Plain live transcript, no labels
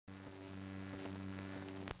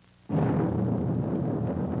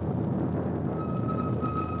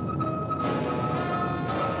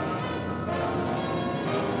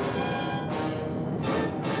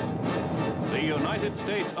United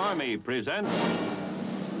States Army presents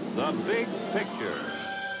The Big Picture,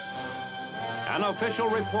 an official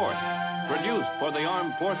report produced for the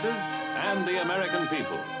armed forces and the American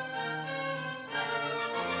people.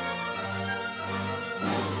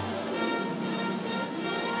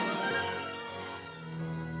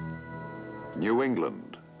 New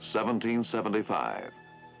England, 1775.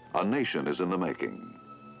 A nation is in the making.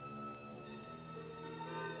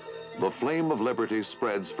 The flame of liberty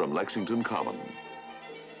spreads from Lexington Common.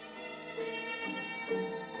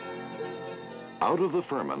 Out of the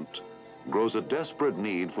ferment grows a desperate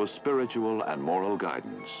need for spiritual and moral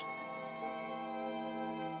guidance.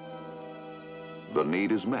 The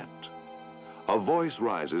need is met. A voice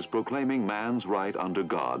rises proclaiming man's right under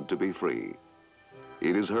God to be free.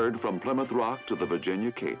 It is heard from Plymouth Rock to the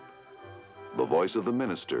Virginia Cape. The voice of the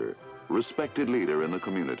minister, respected leader in the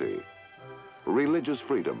community. Religious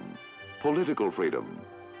freedom, political freedom.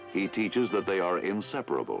 He teaches that they are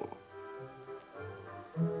inseparable.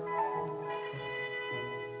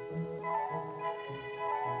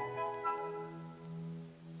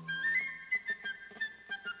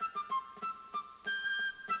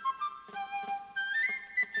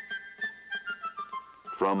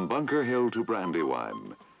 From Bunker Hill to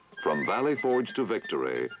Brandywine, from Valley Forge to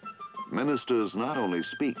victory, ministers not only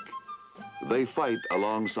speak, they fight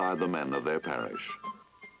alongside the men of their parish.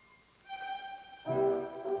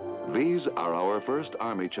 These are our first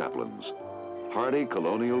Army chaplains, hardy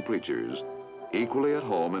colonial preachers, equally at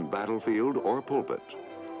home in battlefield or pulpit.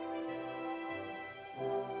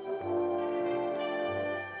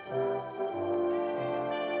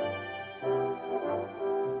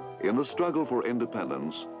 In the struggle for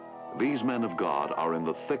independence, these men of God are in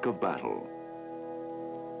the thick of battle.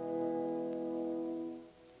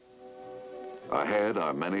 Ahead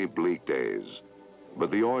are many bleak days, but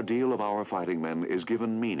the ordeal of our fighting men is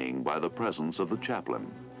given meaning by the presence of the chaplain.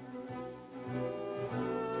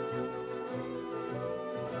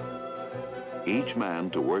 Each man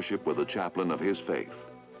to worship with a chaplain of his faith.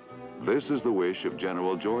 This is the wish of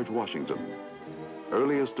General George Washington,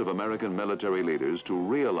 earliest of American military leaders to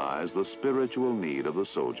realize the spiritual need of the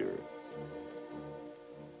soldier.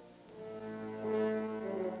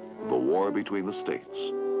 The war between the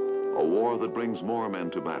states, a war that brings more men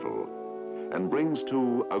to battle, and brings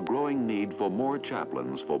too a growing need for more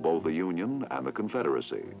chaplains for both the Union and the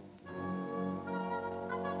Confederacy.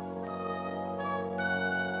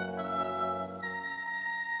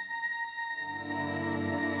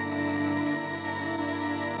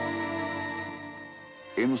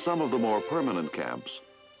 In some of the more permanent camps,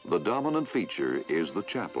 the dominant feature is the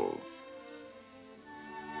chapel.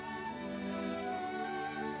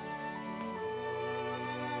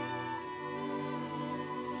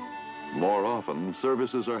 More often,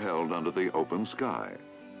 services are held under the open sky.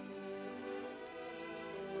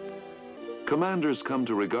 Commanders come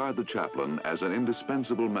to regard the chaplain as an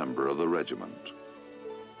indispensable member of the regiment.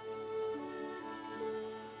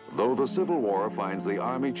 Though the Civil War finds the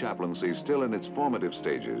Army chaplaincy still in its formative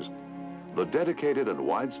stages, the dedicated and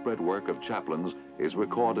widespread work of chaplains is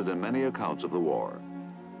recorded in many accounts of the war.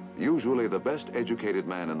 Usually the best educated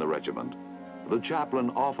man in the regiment, the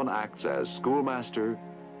chaplain often acts as schoolmaster,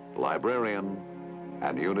 librarian,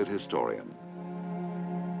 and unit historian.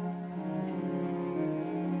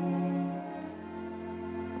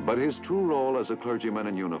 But his true role as a clergyman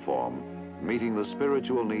in uniform, meeting the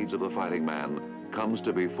spiritual needs of the fighting man, comes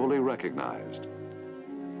to be fully recognized.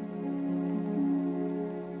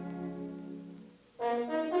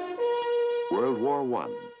 World War I,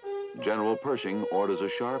 General Pershing orders a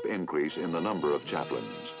sharp increase in the number of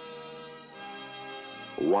chaplains.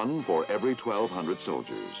 One for every 1,200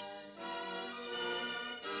 soldiers.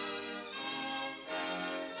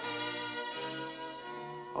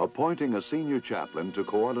 Appointing a senior chaplain to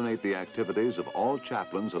coordinate the activities of all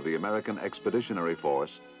chaplains of the American Expeditionary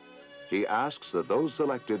Force, he asks that those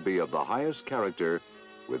selected be of the highest character,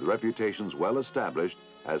 with reputations well established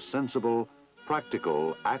as sensible,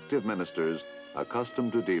 practical, active ministers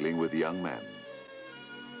accustomed to dealing with young men.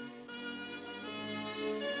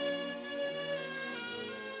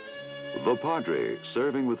 The Padre,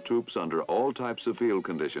 serving with troops under all types of field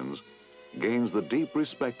conditions, gains the deep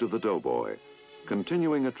respect of the doughboy,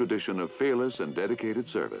 continuing a tradition of fearless and dedicated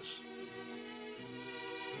service.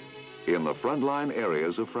 In the frontline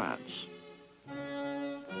areas of France,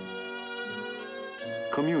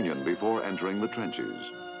 communion before entering the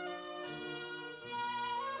trenches,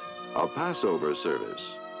 a Passover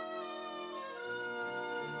service,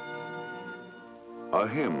 a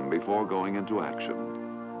hymn before going into action.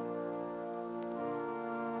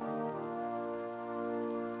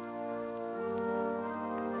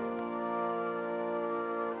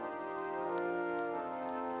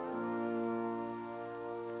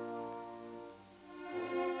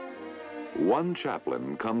 One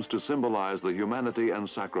chaplain comes to symbolize the humanity and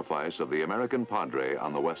sacrifice of the American Padre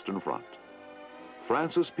on the Western Front.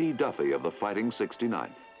 Francis P. Duffy of the Fighting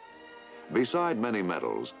 69th. Beside many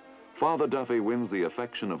medals, Father Duffy wins the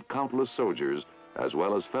affection of countless soldiers as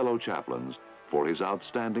well as fellow chaplains for his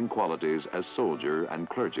outstanding qualities as soldier and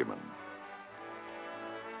clergyman.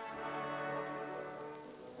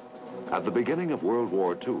 At the beginning of World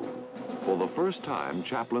War II, for the first time,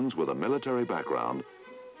 chaplains with a military background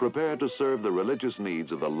prepared to serve the religious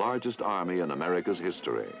needs of the largest army in America's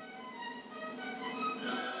history.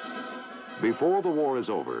 Before the war is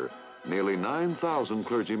over, nearly 9,000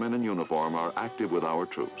 clergymen in uniform are active with our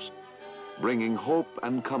troops, bringing hope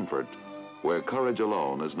and comfort where courage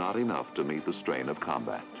alone is not enough to meet the strain of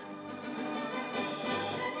combat.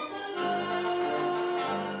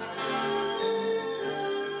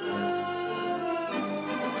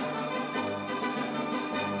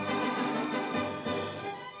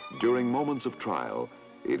 During moments of trial,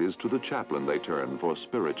 it is to the chaplain they turn for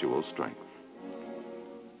spiritual strength.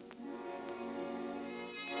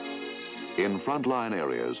 In frontline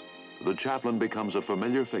areas, the chaplain becomes a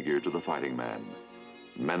familiar figure to the fighting man.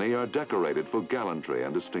 Many are decorated for gallantry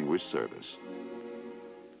and distinguished service.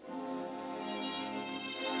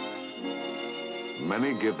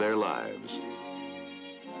 Many give their lives.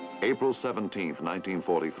 April 17th,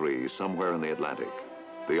 1943, somewhere in the Atlantic,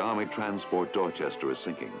 the Army transport Dorchester is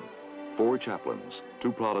sinking. 4 chaplains,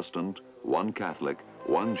 2 Protestant, 1 Catholic,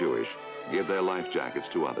 1 Jewish, give their life jackets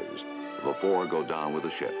to others. The 4 go down with the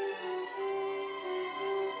ship.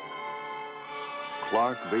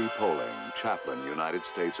 Clark V. Poling, chaplain, United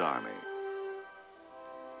States Army.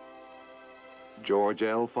 George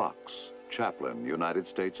L. Fox, chaplain, United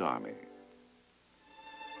States Army.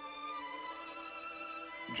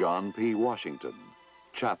 John P. Washington,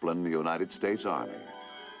 chaplain, United States Army.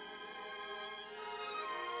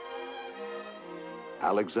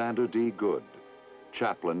 Alexander D. Good,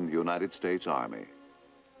 chaplain, United States Army.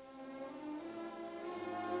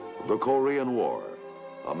 The Korean War.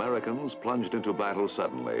 Americans plunged into battle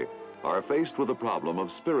suddenly are faced with the problem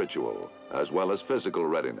of spiritual as well as physical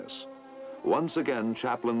readiness. Once again,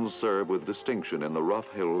 chaplains serve with distinction in the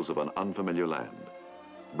rough hills of an unfamiliar land,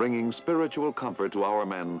 bringing spiritual comfort to our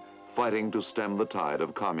men fighting to stem the tide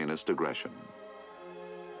of communist aggression.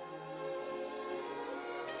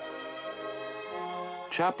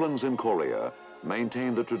 Chaplains in Korea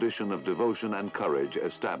maintain the tradition of devotion and courage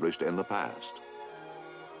established in the past.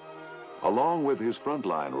 Along with his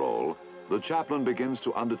frontline role, the chaplain begins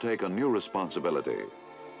to undertake a new responsibility,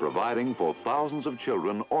 providing for thousands of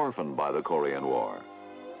children orphaned by the Korean War.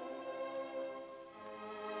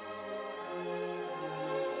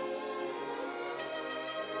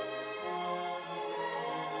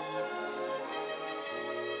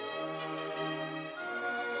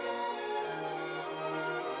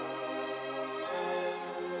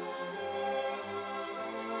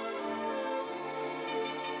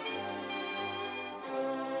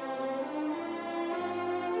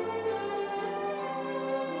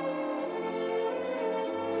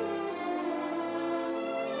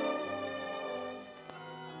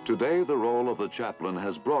 Today, the role of the chaplain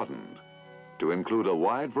has broadened to include a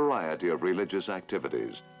wide variety of religious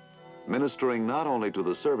activities, ministering not only to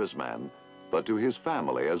the serviceman, but to his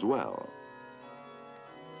family as well.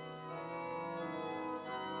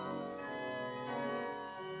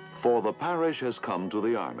 For the parish has come to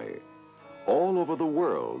the Army. All over the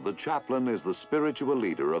world, the chaplain is the spiritual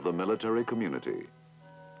leader of the military community.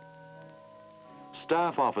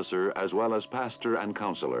 Staff officer as well as pastor and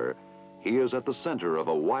counselor, he is at the center of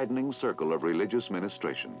a widening circle of religious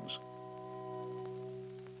ministrations.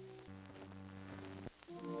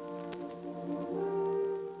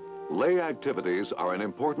 Lay activities are an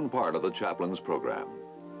important part of the chaplain's program.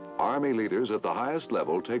 Army leaders at the highest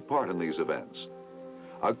level take part in these events.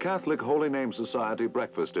 A Catholic Holy Name Society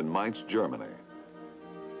breakfast in Mainz, Germany.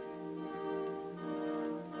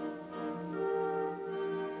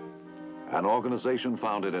 An organization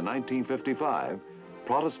founded in 1955,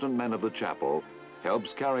 Protestant Men of the Chapel,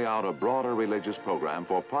 helps carry out a broader religious program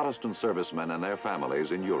for Protestant servicemen and their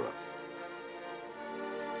families in Europe.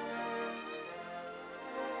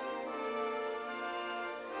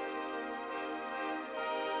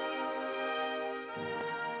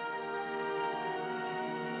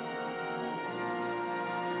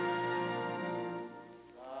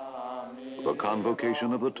 The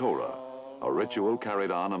Convocation of the Torah, a ritual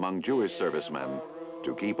carried on among Jewish servicemen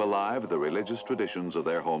to keep alive the religious traditions of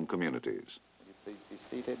their home communities. Will you please be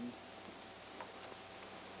seated?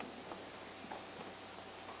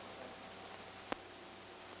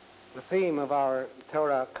 The theme of our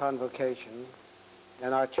Torah convocation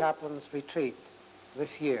in our chaplain's retreat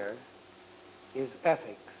this year is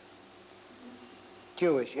ethics,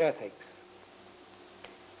 Jewish ethics.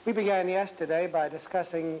 We began yesterday by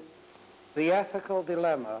discussing the ethical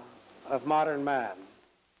dilemma of modern man.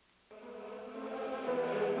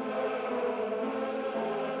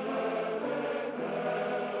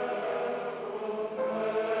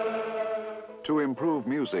 To improve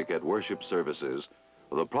music at worship services,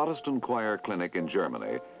 the Protestant Choir Clinic in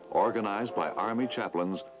Germany, organized by Army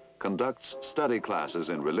Chaplains, conducts study classes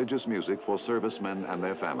in religious music for servicemen and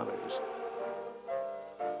their families.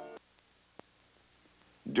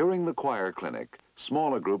 During the choir clinic,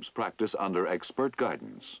 smaller groups practice under expert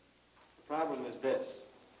guidance. The problem is this.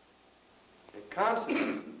 The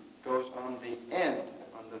consonant goes on the end,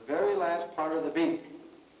 on the very last part of the beat.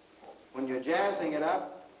 When you're jazzing it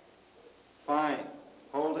up, fine.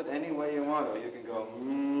 Hold it any way you want to. You can go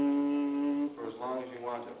for as long as you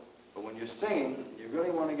want to. But when you're singing, you really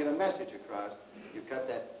want to get a message across, you cut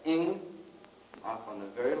that ing off on the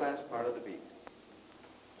very last part of the beat.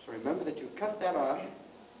 So remember that you cut that off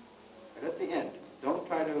right at the end. Don't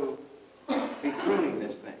try to be crooning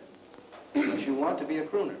this thing, but you want to be a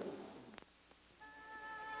crooner.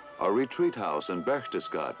 A retreat house in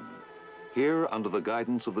Berchtesgaden. Here, under the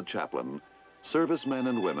guidance of the chaplain, servicemen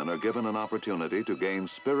and women are given an opportunity to gain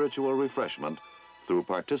spiritual refreshment through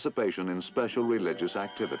participation in special religious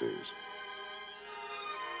activities.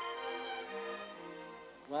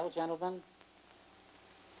 Well, gentlemen,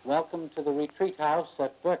 welcome to the retreat house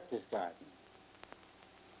at Berchtesgaden.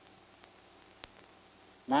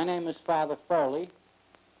 My name is Father Foley.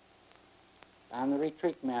 I'm the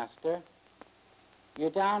retreat master. You're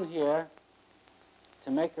down here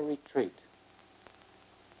to make a retreat.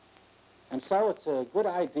 And so it's a good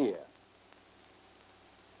idea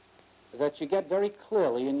that you get very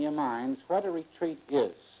clearly in your minds what a retreat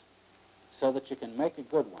is so that you can make a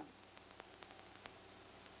good one.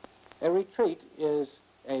 A retreat is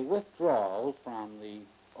a withdrawal from the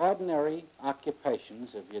ordinary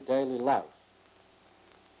occupations of your daily life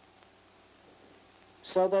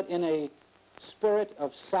so that in a spirit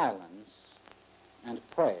of silence and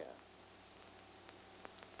prayer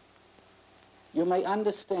you may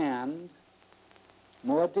understand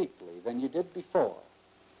more deeply than you did before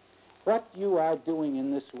what you are doing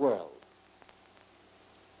in this world.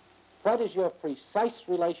 What is your precise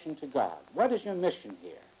relation to God? What is your mission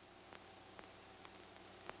here?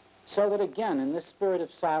 So that again, in this spirit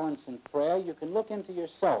of silence and prayer, you can look into your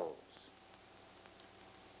souls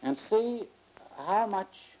and see how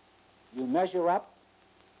much you measure up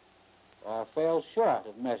or fall short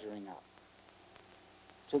of measuring up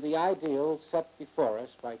to the ideal set before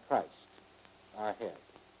us by Christ, our head.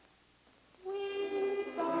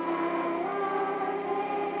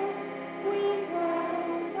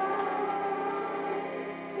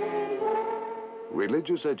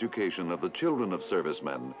 Religious education of the children of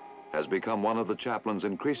servicemen has become one of the chaplain's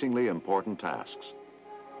increasingly important tasks.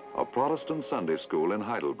 A Protestant Sunday school in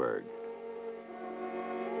Heidelberg.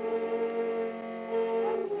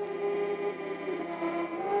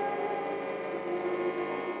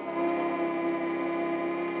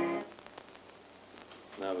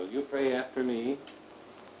 Now will you pray after me?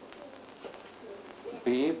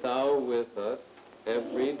 Be thou with us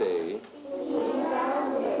every day.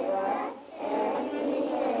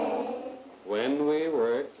 When we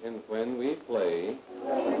work and when we play.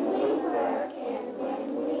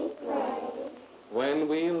 When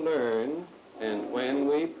we learn and when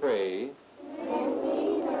we pray.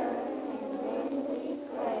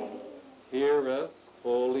 Hear us,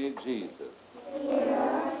 holy Jesus.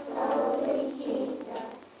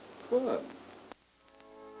 Good.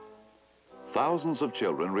 Thousands of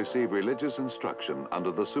children receive religious instruction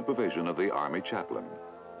under the supervision of the Army Chaplain.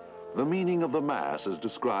 The meaning of the Mass is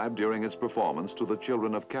described during its performance to the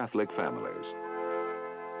children of Catholic families.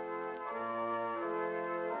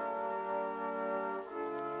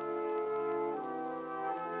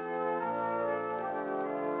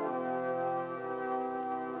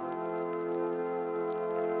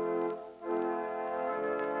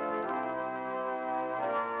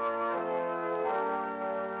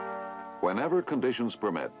 Whenever conditions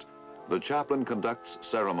permit, the chaplain conducts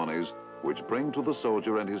ceremonies which bring to the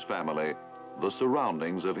soldier and his family the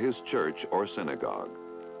surroundings of his church or synagogue.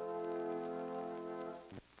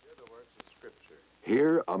 Hear the words of Scripture,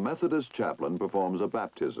 Here, a Methodist chaplain performs a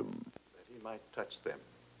baptism. that he might touch them.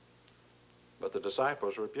 But the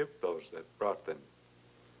disciples rebuked those that brought them.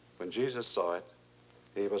 When Jesus saw it,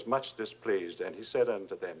 he was much displeased, and he said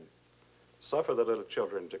unto them, Suffer the little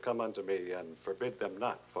children to come unto me, and forbid them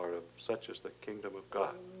not, for of such is the kingdom of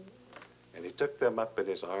God. And he took them up in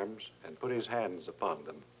his arms and put his hands upon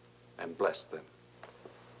them and blessed them.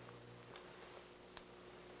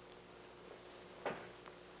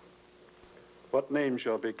 What name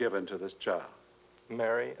shall be given to this child?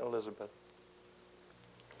 Mary Elizabeth.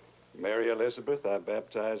 Mary Elizabeth, I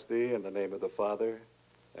baptize thee in the name of the Father,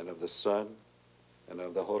 and of the Son, and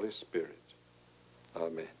of the Holy Spirit.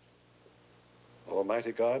 Amen.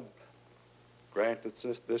 Almighty God, grant that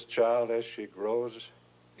this child, as she grows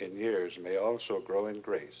in years, may also grow in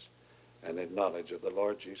grace and in knowledge of the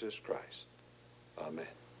Lord Jesus Christ. Amen.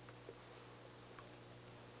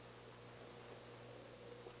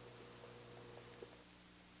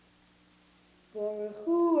 Baruch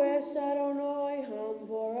hu es Adonai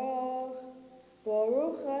hamborach,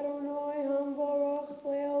 Baruch Adonai hamborach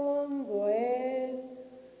le'olam voed.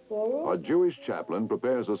 A Jewish chaplain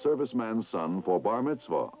prepares a serviceman's son for bar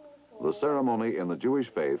mitzvah, the ceremony in the Jewish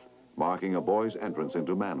faith marking a boy's entrance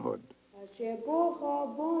into manhood. Asher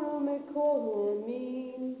bocha bono mekol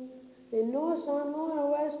hu'amin, v'nosan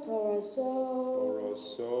lo es Torah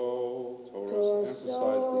so. Torah,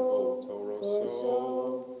 emphasize the O, Torah.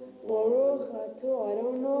 Baruch atah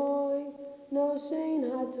Adonai, nosein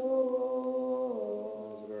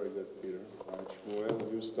haTorah. That's very good, Peter. All right, Shmuel,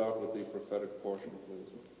 would you start with the prophetic portion,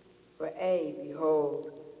 please? Ra'ei,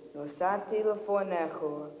 behold, nosati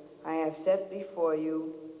lefonecho, I have set before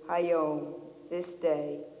you, hayom, this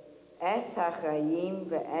day, es hachayim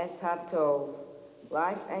ve'es hatov,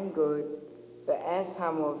 life and good, ve'es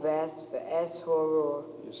hamoves ve'es horor.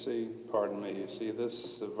 You see, pardon me, you see,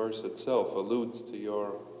 this verse itself alludes to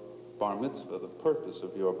your bar mitzvah, the purpose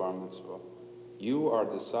of your bar mitzvah. You are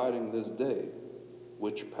deciding this day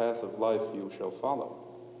which path of life you shall follow.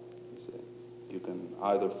 You see, you can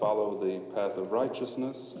either follow the path of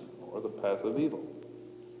righteousness or the path of evil.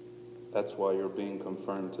 That's why you're being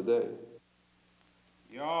confirmed today.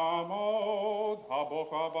 Yamod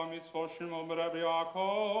habocha b'mitzvot Shimon b'Reb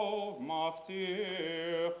Yaakov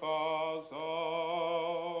maftir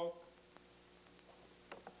chazak.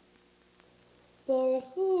 Baruch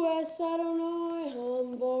hu es Adonai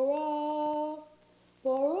hamborach,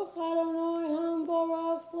 Baruch Adonai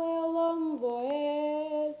hamborach le'olam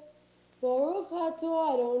voed, Baruch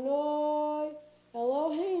atah Adonai,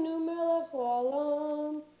 Eloheinu melech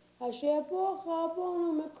ha'olam, asher bocha bono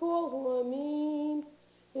mekol hu'amin,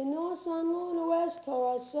 v'nosan lonu es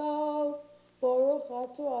Torah so, Baruch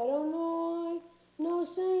atah Adonai,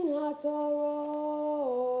 nosein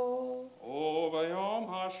haTorah. V'yom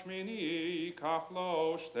hashmini kach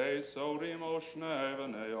lo shtei sorim o shnei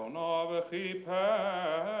v'nei ona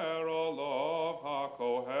v'chiper olav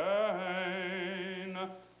hakohen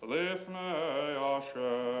lifnei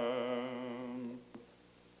Hashem.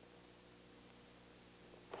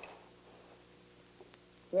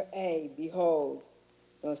 Ra'ei, behold,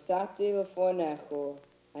 nosati lefonecho,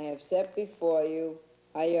 I have set before you,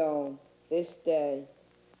 hayom, this day.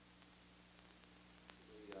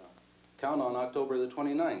 Count on October the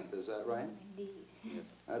 29th, is that right? Indeed.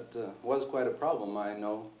 Yes. That was quite a problem, I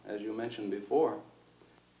know, as you mentioned before.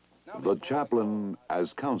 The chaplain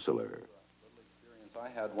as counselor. Little experience I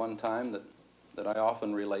had one time that I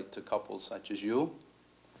often relate to couples such as you.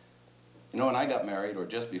 You know, when I got married, or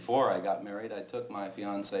just before I got married, I took my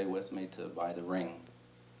fiancée with me to buy the ring.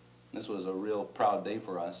 This was a real proud day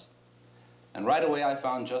for us. And right away I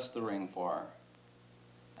found just the ring for her.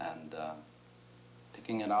 And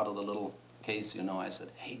taking it out of the little case, you know, I said,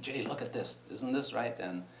 "Hey, Jay, look at this. Isn't this right?"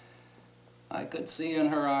 And I could see in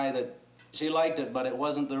her eye that she liked it, but it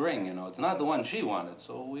wasn't the ring, you know. It's not the one she wanted.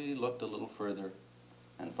 So we looked a little further,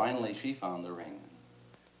 and finally she found the ring.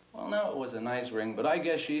 Well, now it was a nice ring, but I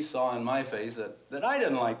guess she saw in my face that I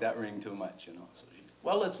didn't like that ring too much, you know. So she said,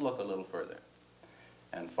 "Well, let's look a little further."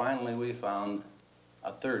 And finally we found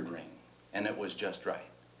a third ring, and it was just right.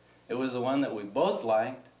 It was the one that we both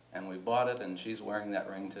liked, and we bought it, and she's wearing that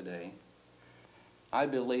ring today. I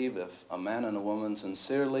believe if a man and a woman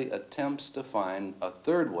sincerely attempts to find a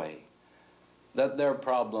third way, that their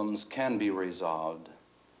problems can be resolved,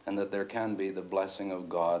 and that there can be the blessing of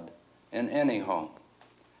God in any home.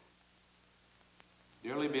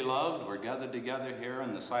 Dearly beloved, we're gathered together here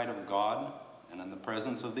in the sight of God and in the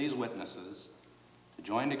presence of these witnesses to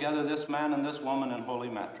join together this man and this woman in holy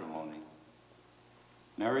matrimony.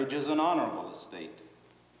 Marriage is an honorable estate,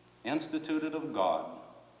 instituted of God,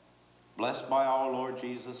 blessed by our Lord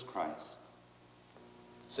Jesus Christ,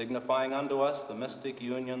 signifying unto us the mystic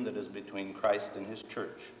union that is between Christ and his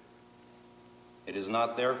church. It is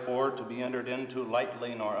not therefore to be entered into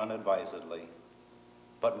lightly nor unadvisedly,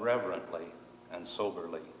 but reverently and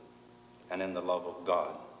soberly, and in the love of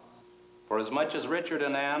God. For as much as Richard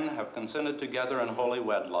and Anne have consented together in holy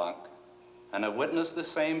wedlock, and have witnessed the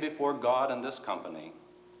same before God and this company,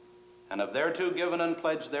 and have thereto given and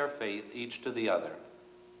pledged their faith each to the other,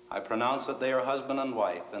 I pronounce that they are husband and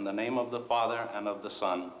wife in the name of the Father and of the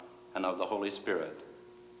Son and of the Holy Spirit.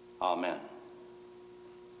 Amen.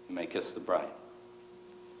 You may kiss the bride.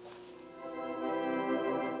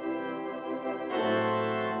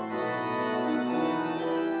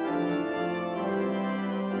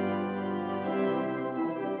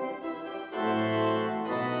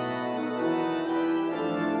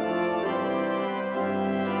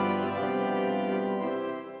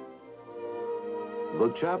 The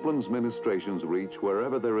chaplain's ministrations reach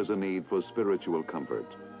wherever there is a need for spiritual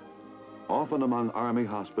comfort. Often among Army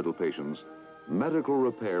hospital patients, medical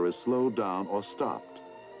repair is slowed down or stopped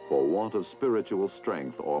for want of spiritual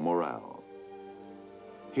strength or morale.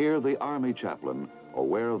 Here, the Army chaplain,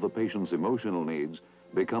 aware of the patient's emotional needs,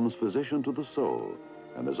 becomes physician to the soul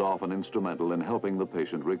and is often instrumental in helping the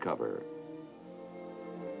patient recover.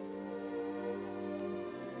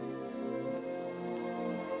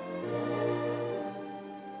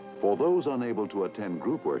 For those unable to attend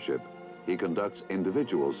group worship, he conducts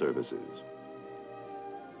individual services.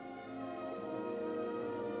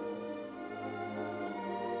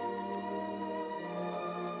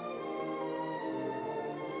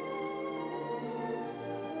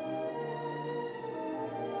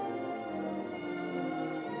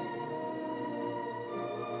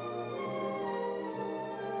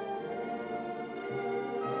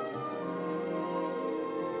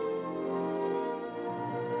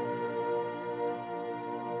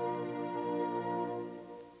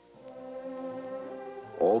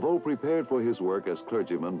 Although prepared for his work as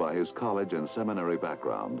clergyman by his college and seminary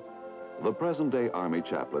background, the present-day Army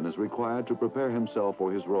chaplain is required to prepare himself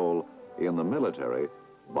for his role in the military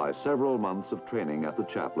by several months of training at the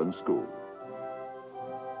chaplain school.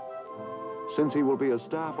 Since he will be a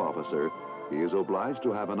staff officer, he is obliged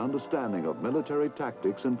to have an understanding of military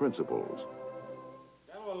tactics and principles.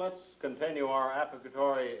 Gentlemen, let's continue our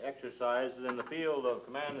applicatory exercises in the field of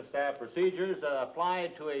command and staff procedures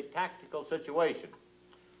applied to a tactical situation.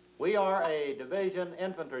 We are a division,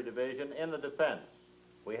 infantry division, in the defense.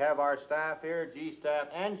 We have our staff here, G-staff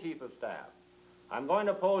and chief of staff. I'm going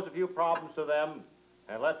to pose a few problems to them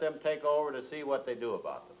and let them take over to see what they do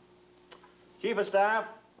about them. Chief of staff,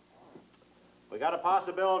 we got a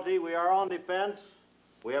possibility. We are on defense.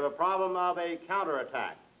 We have a problem of a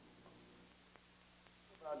counterattack.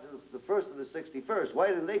 The 1st and the 61st, why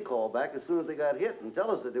didn't they call back as soon as they got hit and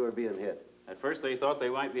tell us that they were being hit? At first they thought they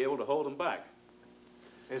might be able to hold them back.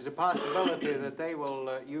 There's a possibility that they will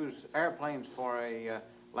use airplanes for a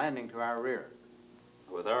landing to our rear.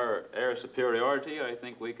 With our air superiority, I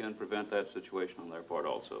think we can prevent that situation on their part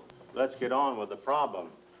also. Let's get on with the problem.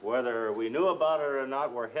 Whether we knew about it or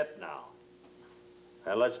not, we're hit now.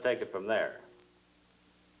 And let's take it from there.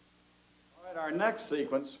 All right, our next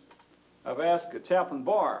sequence, I've asked Chaplain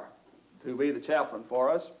Barr to be the chaplain for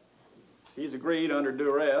us. He's agreed under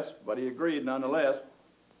duress, but he agreed nonetheless.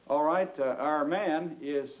 All right, our man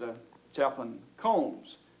is Chaplain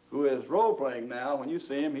Combs, who is role-playing now. When you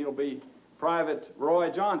see him, he'll be Private Roy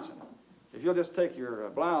Johnson. If you'll just take your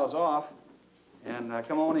blouse off and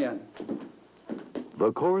come on in.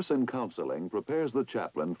 The course in counseling prepares the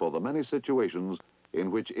chaplain for the many situations in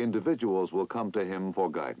which individuals will come to him for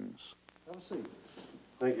guidance. Have a seat.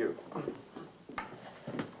 Thank you.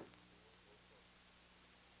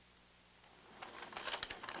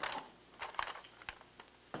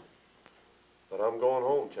 But I'm going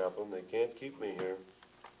home, Chaplain. They can't keep me here.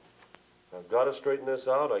 I've got to straighten this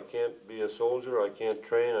out. I can't be a soldier. I can't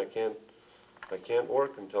train. I can't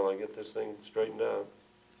work until I get this thing straightened out.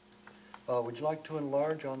 Would you like to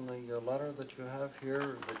enlarge on the letter that you have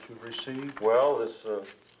here that you've received? Well, this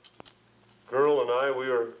girl and I, we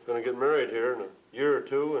are going to get married here in a year or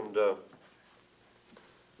two, and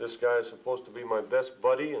this guy is supposed to be my best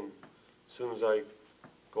buddy, and as soon as I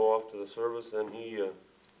go off to the service, then he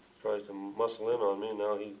tries to muscle in on me, and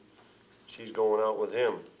now she's going out with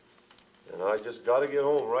him. And I just got to get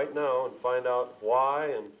home right now and find out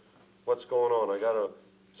why and what's going on.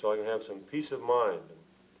 So I can have some peace of mind and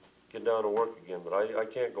get down to work again. But I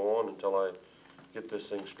can't go on until I get this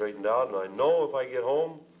thing straightened out. And I know if I get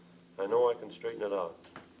home, I know I can straighten it out.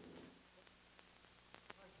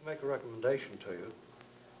 I'd like to make a recommendation to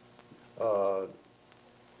you.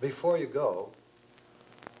 Before you go,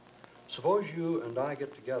 suppose you and I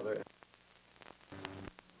get together.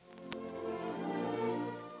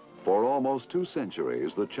 For almost 2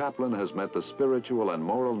 centuries, the chaplain has met the spiritual and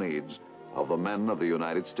moral needs of the men of the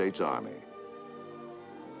United States Army.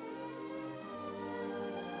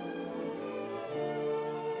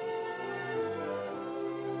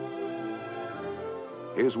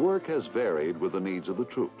 His work has varied with the needs of the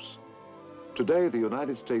troops. Today, the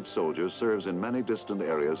United States soldier serves in many distant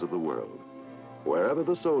areas of the world. Wherever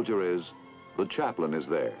the soldier is, the chaplain is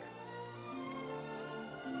there.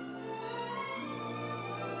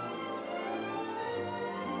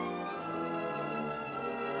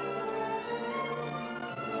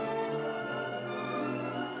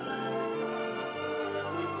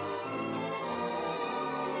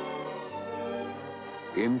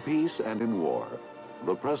 In peace and in war,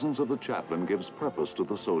 the presence of the chaplain gives purpose to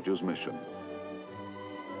the soldier's mission.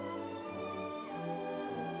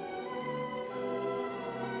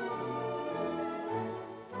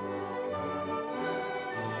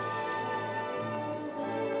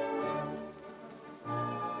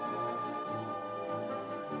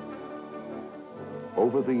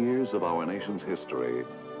 Over the years of our nation's history,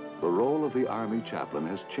 the role of the Army chaplain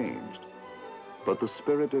has changed, but the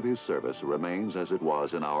spirit of his service remains as it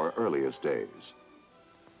was in our earliest days.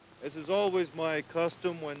 As is always my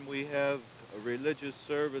custom when we have a religious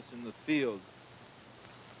service in the field,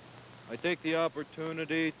 I take the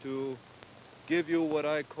opportunity to give you what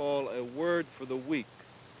I call a word for the week,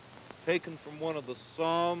 taken from one of the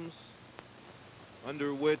Psalms,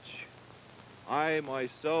 under which I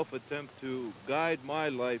myself attempt to guide my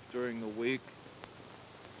life during the week,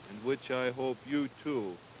 and which I hope you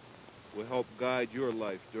too will help guide your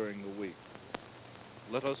life during the week.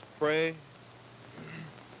 Let us pray.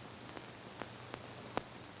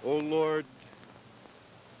 O Lord,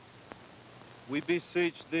 we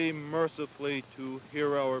beseech thee mercifully to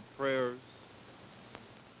hear our prayers.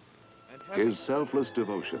 His selfless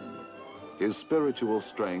devotion, his spiritual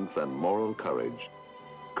strength and moral courage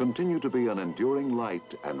continue to be an enduring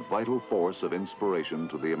light and vital force of inspiration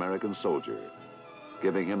to the American soldier,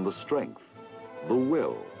 giving him the strength, the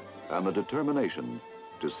will, and the determination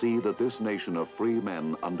to see that this nation of free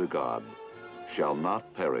men under God shall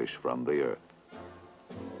not perish from the earth.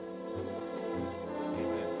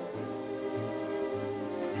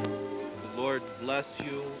 The Lord bless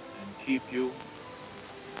you and keep you.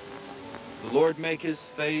 The Lord make his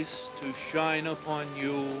face to shine upon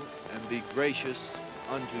you and be gracious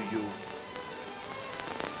unto you.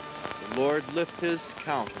 The Lord lift his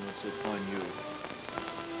countenance upon you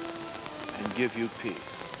and give you peace.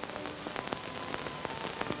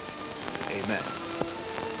 Amen.